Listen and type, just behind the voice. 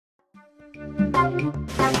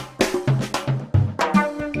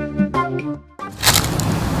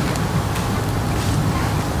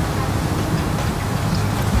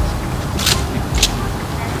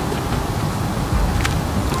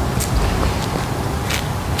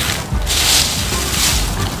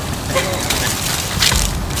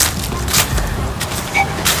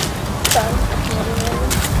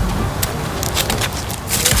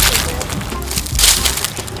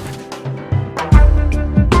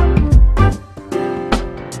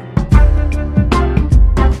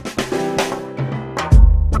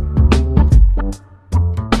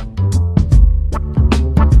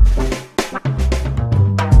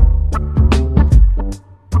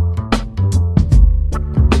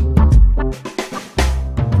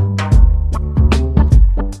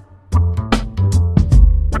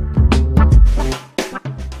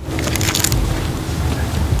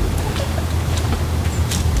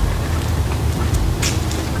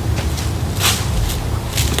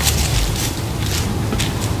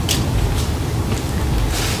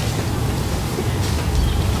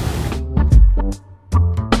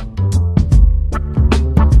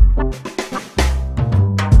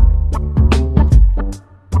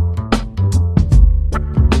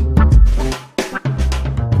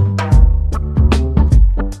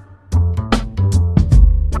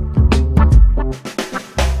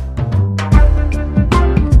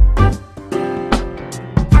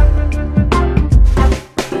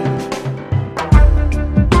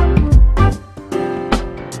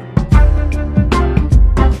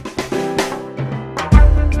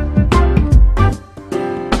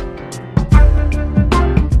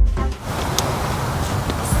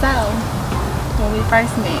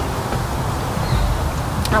First met.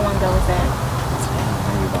 How long ago was that?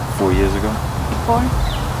 Maybe about 4 years ago. 4?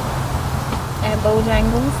 At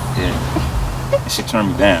Bojangles? Yeah. She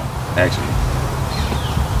turned me down, actually.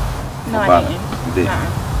 No, I didn't. You did?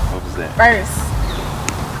 What was that? First,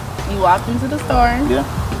 you walked into the store. Yeah.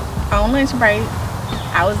 On lunch break.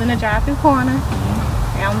 I was in the drive-thru corner.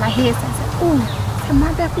 And on my head, I said, ooh,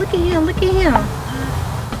 my God, look at him, look at him.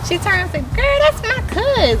 She turned and said, girl, that's my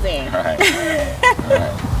cousin. Right.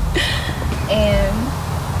 And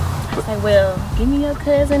I said, well, give me your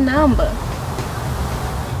cousin number.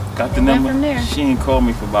 Got the number? From there. She ain't called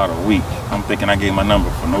me for about a week. I'm thinking I gave my number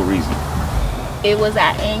for no reason. It was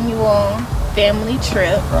our annual family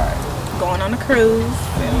trip. Right. Going on a cruise.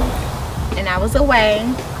 Family. And I was away.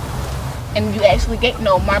 And you actually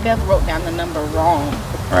Marbeth wrote down the number wrong.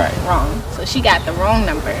 Right. Wrong. So she got the wrong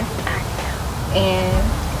number. And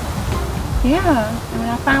yeah, when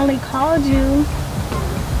I finally called you,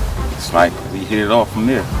 it's like we hit it off from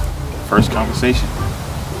there. First conversation.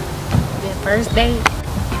 The first date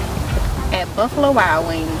at Buffalo Wild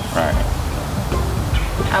Wings. Right.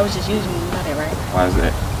 I was just using you, know that, right? Why is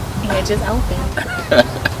that? Yeah, it just opened.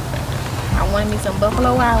 I wanted me some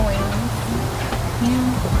Buffalo Wild Wings.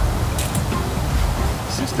 Yeah.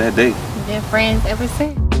 Since that day. We've been friends ever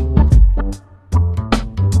since.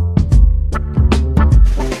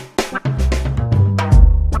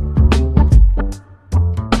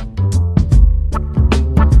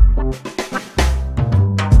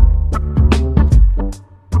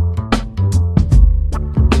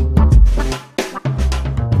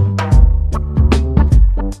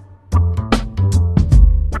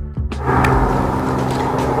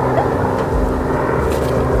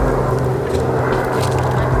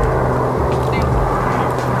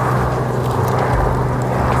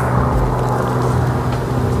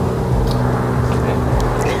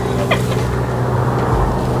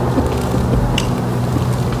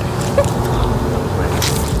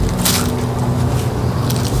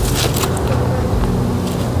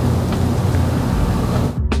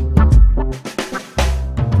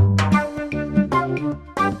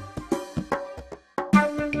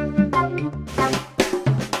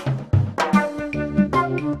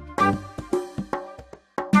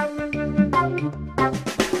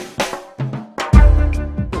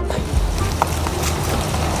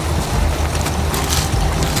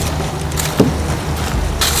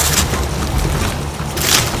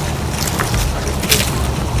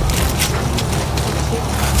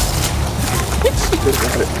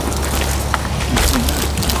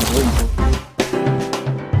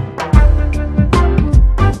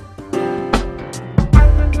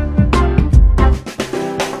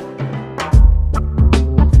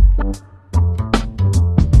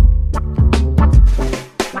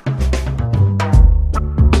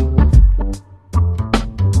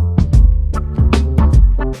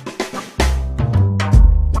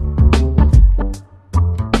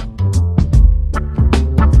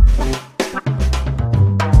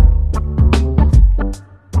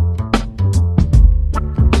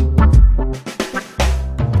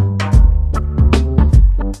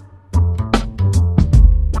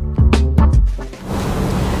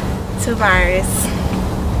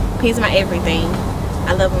 He's my everything.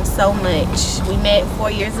 I love him so much. We met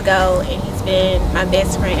 4 years ago, and he's been my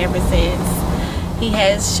best friend ever since. He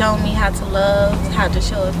has shown me how to love, how to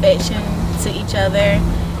show affection to each other.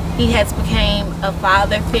 He has become a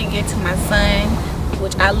father figure to my son,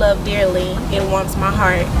 which I love dearly. It warms my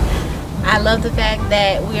heart. I love the fact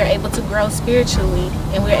that we are able to grow spiritually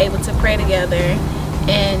and we're able to pray together,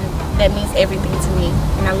 and that means everything to me,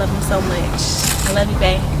 and I love him so much. I love you,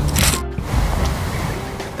 babe.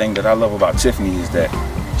 The thing that I love about Tiffany is that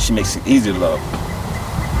she makes it easy to love.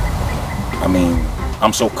 I mean,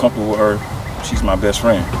 I'm so comfortable with her. She's my best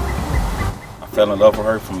friend. I fell in love with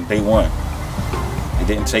her from day one. It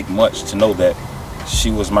didn't take much to know that she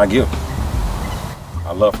was my gift.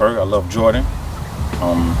 I love her. I love Jordan.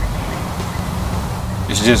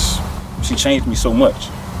 It's just, she changed me so much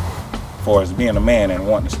as far as being a man and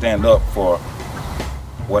wanting to stand up for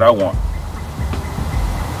what I want.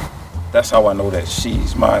 That's how I know that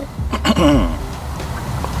she's my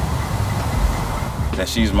that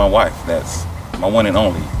she's my wife. That's my one and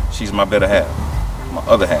only. She's my better half, my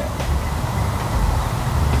other half.